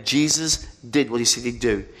fact that Jesus did what he said he'd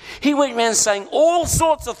do. He went around saying all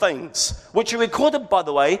sorts of things, which are recorded, by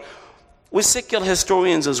the way, with secular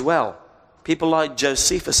historians as well. People like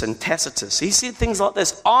Josephus and Tacitus. He said things like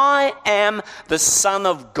this, I am the Son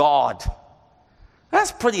of God.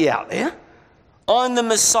 That's pretty out there. I'm the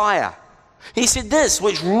Messiah. He said this,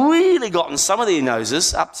 which really got in some of their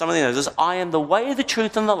noses, I am the way, the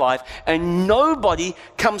truth, and the life, and nobody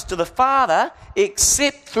comes to the Father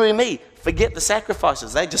except through me. Forget the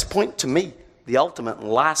sacrifices. They just point to me, the ultimate and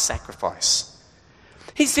last sacrifice.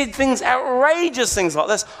 He said things, outrageous things like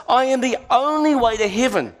this. I am the only way to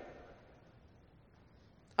heaven.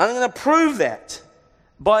 I'm going to prove that.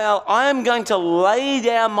 I am going to lay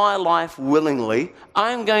down my life willingly.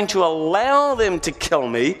 I'm going to allow them to kill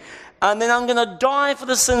me. And then I'm going to die for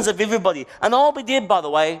the sins of everybody. And I'll be dead, by the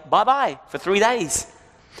way, bye-bye, for 3 days.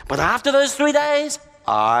 But after those 3 days,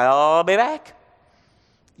 I'll be back.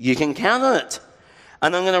 You can count on it.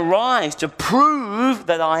 And I'm going to rise to prove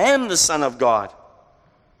that I am the Son of God.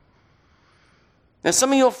 Now,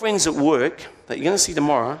 some of your friends at work that you're going to see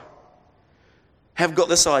tomorrow have got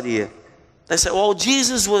this idea. They say, well,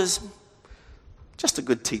 Jesus was just a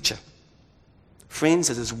good teacher. Friends,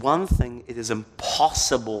 it is one thing it is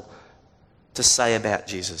impossible to say about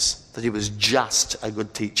Jesus, that he was just a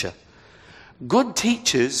good teacher. Good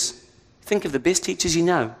teachers, think of the best teachers you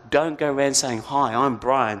know, don't go around saying, hi, I'm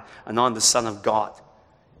Brian and I'm the Son of God.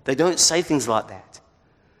 They don't say things like that.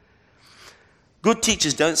 Good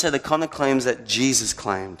teachers don't say the kind of claims that Jesus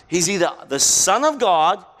claimed. He's either the Son of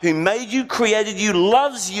God who made you, created you,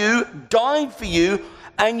 loves you, died for you,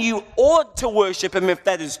 and you ought to worship him if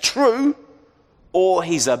that is true, or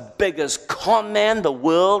he's the biggest con man the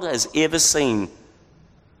world has ever seen.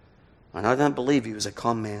 And I don't believe he was a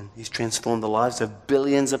con man. He's transformed the lives of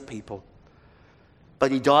billions of people.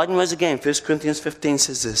 But he died and rose again. 1 Corinthians 15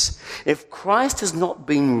 says this: if Christ has not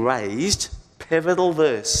been raised, pivotal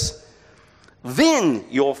verse, then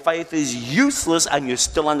your faith is useless and you're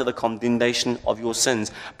still under the condemnation of your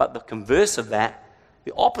sins. But the converse of that,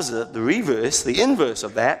 the opposite, the reverse, the inverse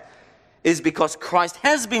of that, is because Christ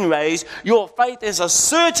has been raised, your faith is a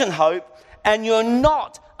certain hope, and you're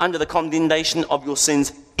not under the condemnation of your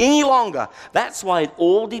sins any longer. That's why it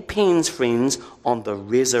all depends, friends, on the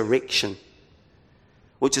resurrection,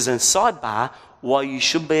 which is in sidebar why you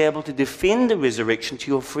should be able to defend the resurrection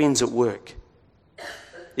to your friends at work.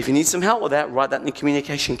 If you need some help with that, write that in the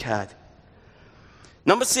communication card.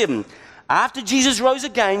 Number 7, after Jesus rose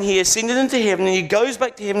again, he ascended into heaven, and he goes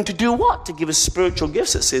back to heaven to do what? To give us spiritual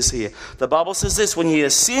gifts, it says here. The Bible says this: when he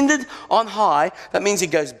ascended on high, that means he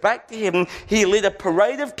goes back to heaven, he led a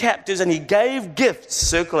parade of captives, and he gave gifts,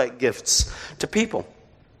 circulate gifts, to people.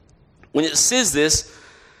 When it says this,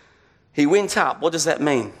 he went up, what does that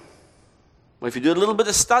mean? Well, if you do a little bit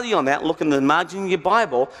of study on that, look in the margin of your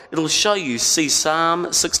Bible, it'll show you, see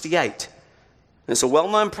Psalm 68. And it's a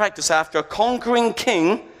well-known practice. After a conquering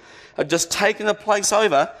king had just taken a place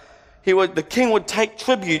over, the king would take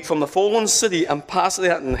tribute from the fallen city and pass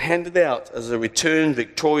it out and hand it out as a returned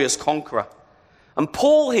victorious conqueror. And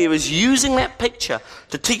Paul here is using that picture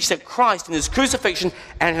to teach that Christ in his crucifixion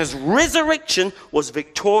and his resurrection was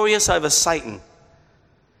victorious over Satan.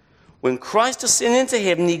 When Christ ascended into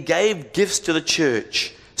heaven, he gave gifts to the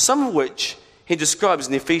church, some of which he describes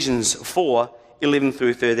in Ephesians 4:11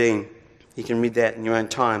 through 13. You can read that in your own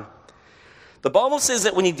time. The Bible says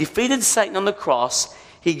that when he defeated Satan on the cross,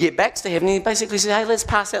 he get back to heaven and he basically said, hey, let's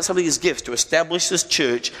pass out some of these gifts to establish this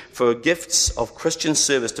church for gifts of Christian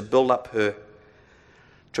service to build up her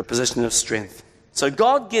to a position of strength. So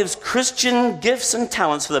God gives Christian gifts and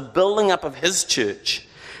talents for the building up of his church.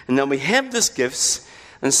 And then we have these gifts,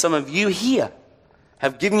 and some of you here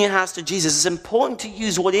have given your hearts to Jesus. It's important to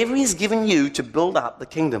use whatever he's given you to build up the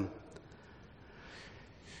kingdom.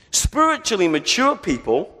 Spiritually mature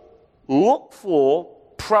people look for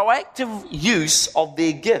proactive use of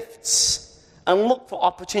their gifts and look for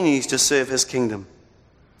opportunities to serve his kingdom.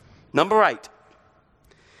 Number 8.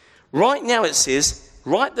 Right now it says,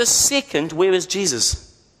 right this second, where is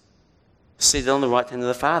Jesus? Seated on the right hand of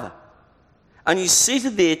the Father. And he's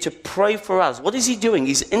seated there to pray for us. What is he doing?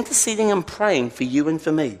 He's interceding and praying for you and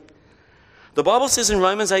for me. The Bible says in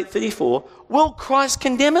Romans 8:34, will Christ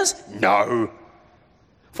condemn us? No.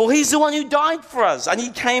 For he's the one who died for us, and he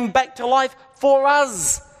came back to life for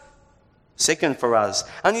us. Second, for us.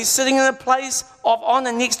 And he's sitting in a place of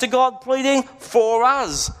honor next to God, pleading for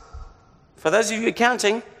us. For those of you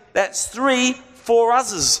counting, that's 3 for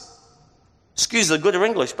us's. Excuse the good of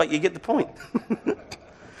English, but you get the point.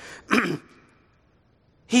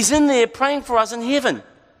 He's in there praying for us in heaven.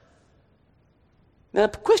 Now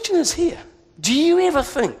the question is here. Do you ever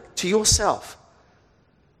think to yourself,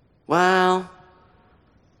 well,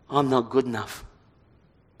 I'm not good enough.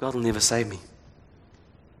 God will never save me.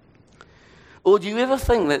 Or do you ever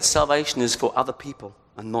think that salvation is for other people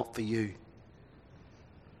and not for you?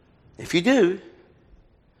 If you do,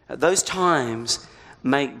 at those times,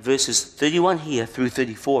 make verses 31 here through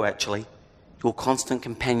 34 actually your constant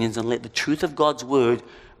companions, and let the truth of God's word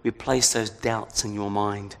replace those doubts in your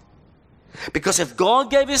mind. Because if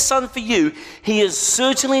God gave his son for you, he is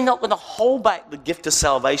certainly not going to hold back the gift of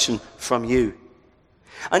salvation from you.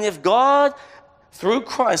 And if God, through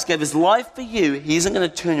Christ, gave his life for you, he isn't going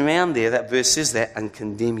to turn around there, that verse says that, and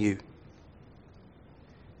condemn you.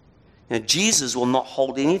 Now, Jesus will not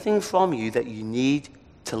hold anything from you that you need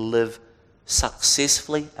to live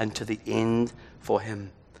successfully and to the end for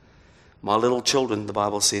him. My little children, the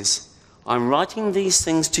Bible says, I'm writing these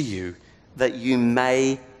things to you that you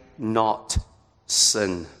may not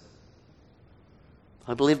sin.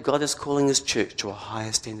 I believe God is calling his church to a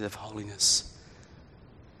higher standard of holiness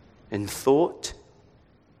in thought,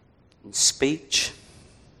 in speech,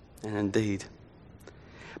 and in deed.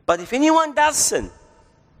 But if anyone does sin,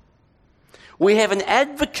 we have an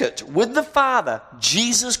advocate with the Father,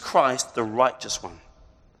 Jesus Christ, the righteous one.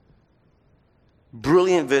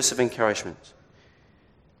 Brilliant verse of encouragement.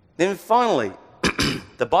 Then finally,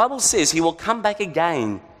 the Bible says he will come back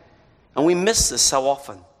again. And we miss this so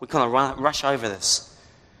often. We kind of rush over this.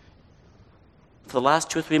 For the last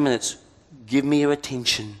 2 or 3 minutes, give me your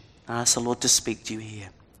attention I ask the Lord to speak to you here.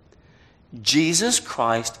 Jesus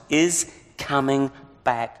Christ is coming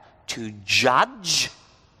back to judge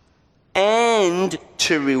and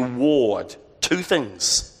to reward. Two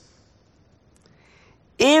things.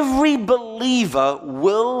 Every believer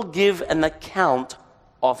will give an account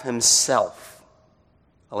of himself.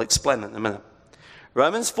 I'll explain that in a minute.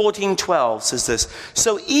 Romans 14:12 says this,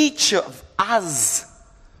 so each of us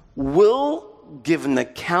will give an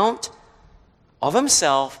account of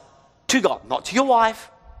himself to God, not to your wife,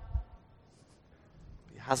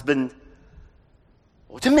 your husband,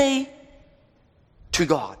 or to me, to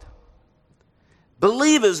God.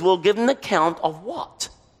 Believers will give an account of what?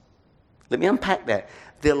 Let me unpack that.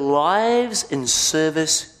 Their lives in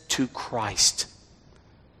service to Christ.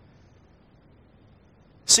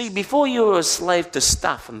 See, before you were a slave to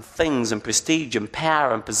stuff and things and prestige and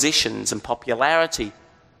power and positions and popularity,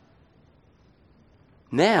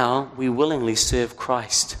 now we willingly serve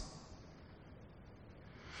Christ.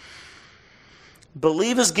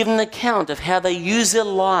 Believers give an account of how they use their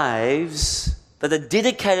lives that are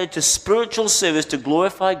dedicated to spiritual service to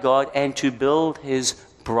glorify God and to build his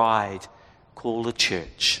bride, called the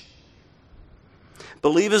church.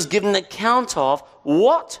 Believers give an account of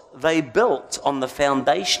what they built on the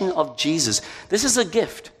foundation of Jesus. This is a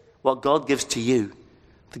gift, what God gives to you,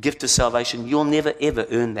 the gift of salvation. You'll never ever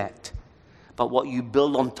earn that. But what you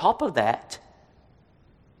build on top of that,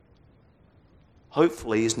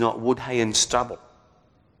 hopefully, is not wood, hay, and stubble.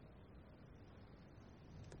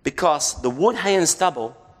 Because the wood, hay, and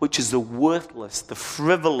stubble, which is the worthless, the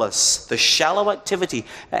frivolous, the shallow activity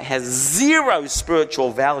that has zero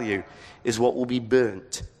spiritual value, is what will be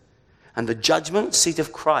burnt. And the judgment seat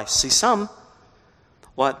of Christ. See,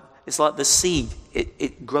 it's like the seed.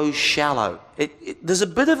 It grows shallow. There's a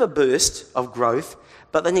bit of a burst of growth,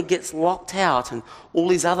 but then it gets locked out, and all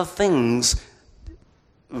these other things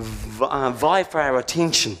vie for our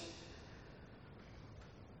attention.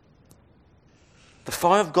 The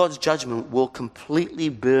fire of God's judgment will completely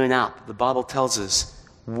burn up, the Bible tells us,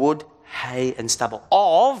 wood, hay, and stubble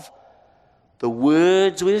of the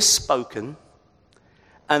words we have spoken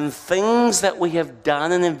and things that we have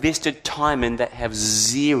done and invested time in that have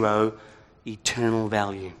zero eternal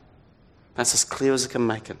value. That's as clear as I can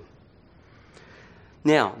make it.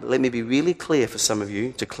 Now, let me be really clear for some of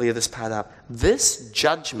you to clear this part up. This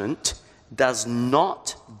judgment does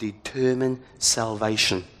not determine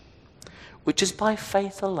salvation, which is by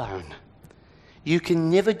faith alone. You can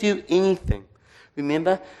never do anything.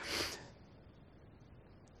 Remember,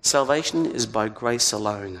 salvation is by grace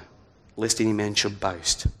alone, lest any man should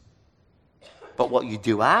boast. But what you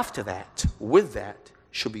do after that, with that,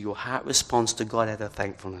 should be your heart response to God out of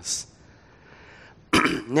thankfulness.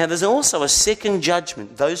 Now, there's also a second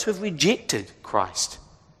judgment. Those who have rejected Christ.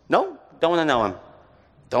 No, don't want to know him.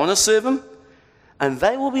 Don't want to serve him. And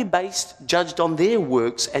they will be judged on their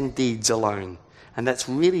works and deeds alone. And that's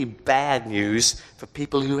really bad news for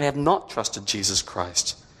people who have not trusted Jesus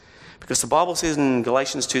Christ. Because the Bible says in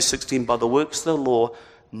Galatians 2:16, by the works of the law,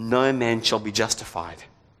 no man shall be justified.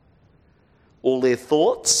 All their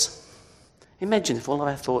thoughts, imagine if all of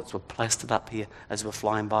our thoughts were plastered up here as we're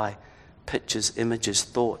flying by. Pictures, images,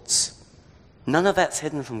 thoughts. None of that's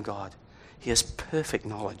hidden from God. He has perfect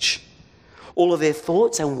knowledge. All of their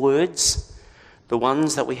thoughts and words, the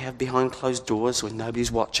ones that we have behind closed doors when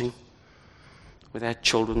nobody's watching, with our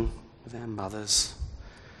children, with our mothers,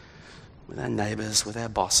 with our neighbors, with our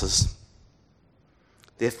bosses.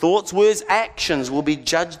 Their thoughts, words, actions will be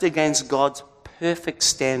judged against God's perfect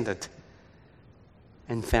standard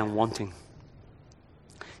and found wanting.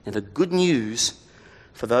 Now, the good news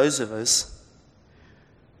for those of us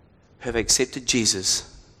who have accepted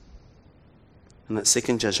Jesus, in that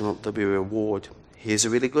second judgment, there'll be a reward. Here's a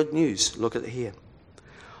really good news. Look at it here.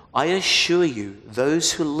 I assure you,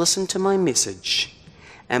 those who listen to my message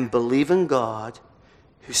and believe in God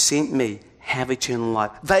who sent me have eternal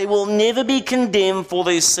life. They will never be condemned for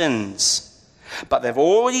their sins, but they've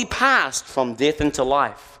already passed from death into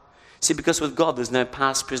life. See, because with God, there's no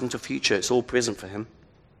past, present, or future. It's all present for him.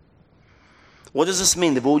 What does this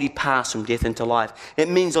mean? They've already passed from death into life. It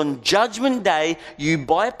means on Judgment Day, you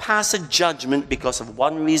bypass a judgment because of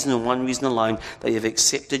one reason and one reason alone, that you've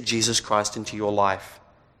accepted Jesus Christ into your life.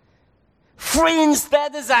 Friends,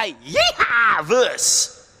 that is a yeehaw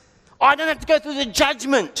verse. I don't have to go through the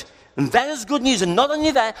judgment. And that is good news. And not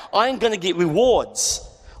only that, I am going to get rewards.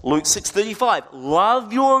 Luke 6:35.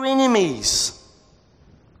 Love your enemies.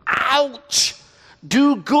 Ouch.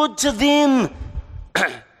 Do good to them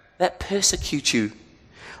that persecute you.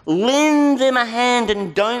 Lend them a hand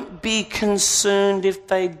and don't be concerned if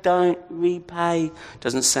they don't repay.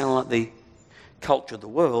 Doesn't sound like the culture of the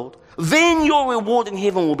world, then your reward in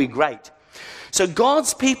heaven will be great. So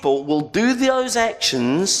God's people will do those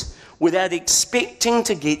actions without expecting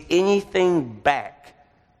to get anything back.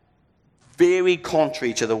 Very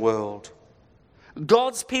contrary to the world.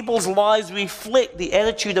 God's people's lives reflect the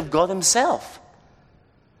attitude of God himself.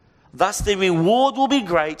 Thus their reward will be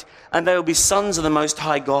great, and they will be sons of the Most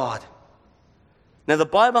High God. Now the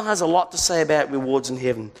Bible has a lot to say about rewards in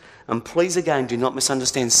heaven. And please again, do not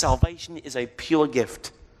misunderstand. Salvation is a pure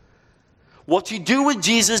gift. What you do with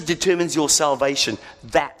Jesus determines your salvation.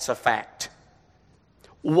 That's a fact.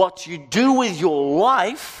 What you do with your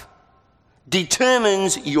life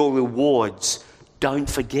determines your rewards. Don't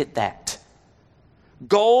forget that.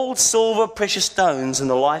 Gold, silver, precious stones in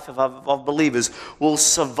the life of believers will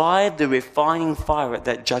survive the refining fire at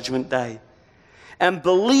that judgment day. And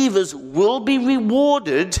believers will be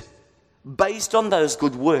rewarded based on those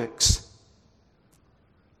good works.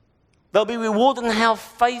 They'll be rewarded in how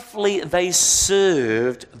faithfully they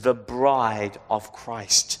served the bride of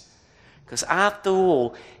Christ. Because after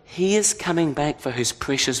all, he is coming back for his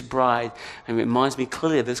precious bride. And it reminds me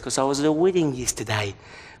clearly of this because I was at a wedding yesterday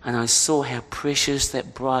and I saw how precious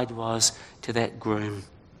that bride was to that groom.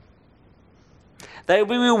 They will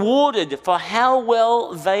be rewarded for how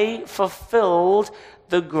well they fulfilled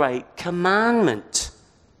the great commandment.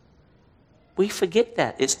 We forget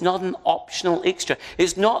that. It's not an optional extra.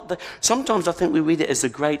 It's not sometimes I think we read it as the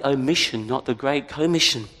great omission, not the great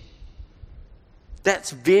commission.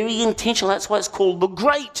 That's very intentional. That's why it's called the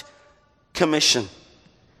Great Commission.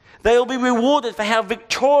 They'll be rewarded for how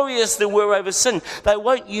victorious they were over sin. They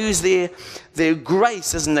won't use their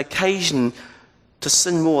grace as an occasion to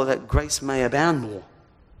sin more, that grace may abound more.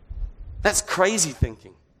 That's crazy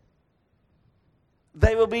thinking.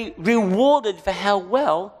 They will be rewarded for how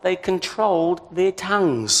well they controlled their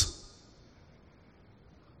tongues.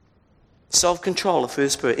 Self-control, the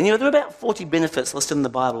first spirit. And there are about 40 benefits listed in the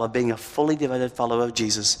Bible of being a fully devoted follower of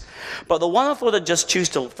Jesus. But the one I thought I'd just choose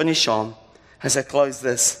to finish on as I close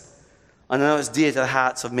this, I know it's dear to the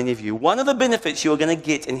hearts of many of you. One of the benefits you're going to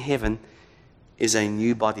get in heaven is a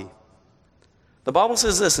new body. The Bible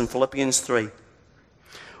says this in Philippians 3.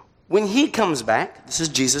 When he comes back, this is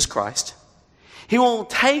Jesus Christ, he will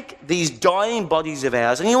take these dying bodies of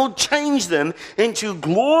ours and he will change them into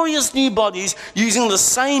glorious new bodies using the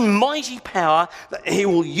same mighty power that he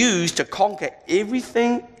will use to conquer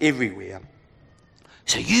everything everywhere.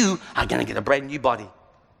 So you are going to get a brand new body.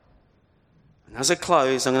 And as I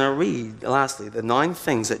close, I'm going to read, lastly, the 9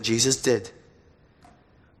 things that Jesus did.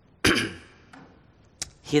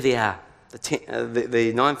 Here they are,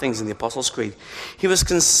 the 9 things in the Apostles' Creed. He was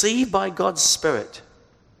conceived by God's Spirit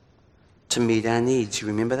to meet our needs. You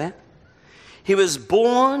remember that? He was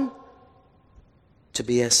born to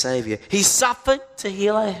be our Savior. He suffered to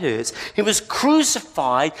heal our hurts. He was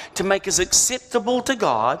crucified to make us acceptable to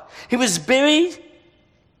God. He was buried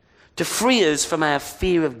to free us from our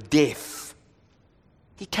fear of death.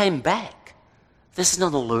 He came back. This is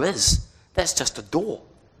not all there is. That's just a door.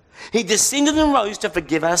 He descended and rose to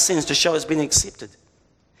forgive our sins, to show us being accepted.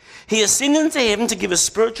 He ascended into heaven to give us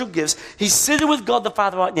spiritual gifts. He's seated with God the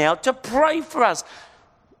Father right now to pray for us.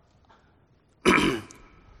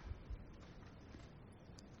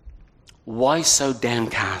 Why so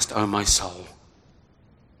downcast, O my soul?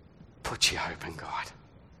 Put your hope in God.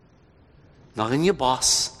 Not in your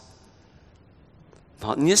boss,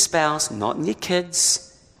 not in your spouse, not in your kids.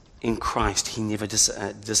 In Christ, he never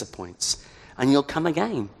disappoints. And you'll come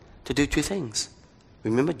again to do 2 things.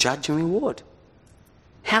 Remember, judge and reward.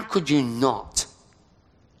 How could you not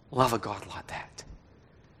love a God like that?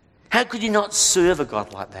 How could you not serve a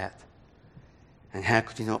God like that? And how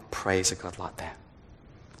could you not praise a God like that?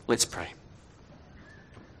 Let's pray.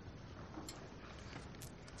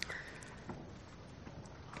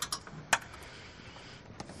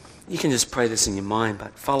 You can just pray this in your mind,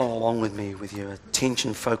 but follow along with me with your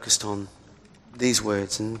attention focused on these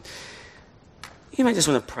words. And you may just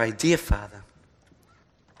want to pray, Dear Father,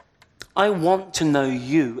 I want to know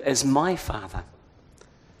you as my Father.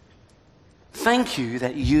 Thank you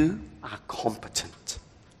that you are competent,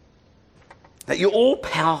 that you're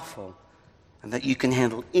all-powerful, and that you can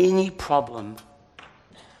handle any problem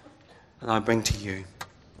that I bring to you.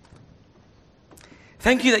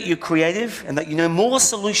 Thank you that you're creative and that you know more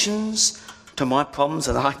solutions to my problems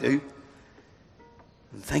than I do.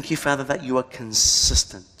 And thank you, Father, that you are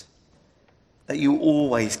consistent, that you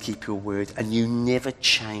always keep your word and you never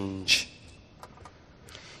change.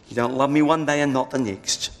 You don't love me one day and not the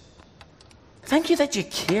next. Thank you that you're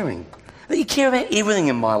caring, that you care about everything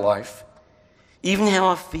in my life, even how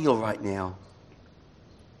I feel right now.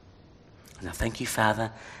 And I thank you,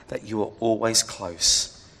 Father, that you are always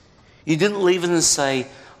close. You didn't leave us and say,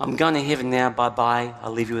 I'm going to heaven now, bye-bye,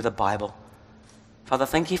 I'll leave you with a Bible. Father,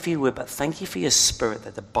 thank you for your word, but thank you for your Spirit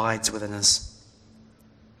that abides within us.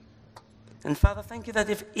 And Father, thank you that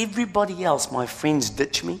if everybody else, my friends,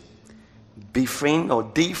 ditch me, befriend or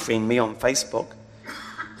defriend me on Facebook,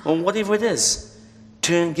 or whatever it is,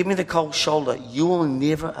 give me the cold shoulder, you will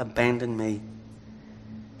never abandon me.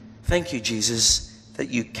 Thank you, Jesus, that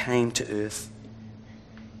you came to earth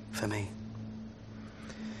for me.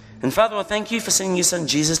 And Father, I thank you for sending your Son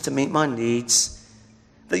Jesus to meet my needs,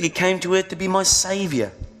 that you came to earth to be my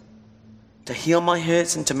Saviour, to heal my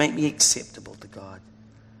hurts and to make me acceptable to God,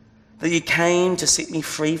 that you came to set me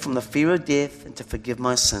free from the fear of death and to forgive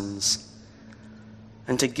my sins,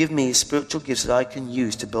 and to give me spiritual gifts that I can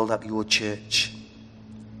use to build up your church.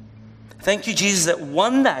 Thank you, Jesus, that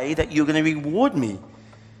one day that you're going to reward me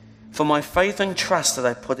for my faith and trust that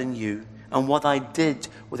I put in you and what I did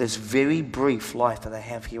with this very brief life that I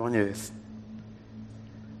have here on earth.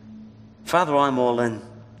 Father, I'm all in,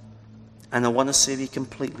 and I want to serve you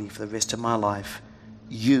completely for the rest of my life.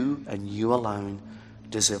 You and you alone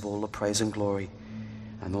deserve all the praise and glory.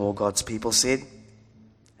 And all God's people said,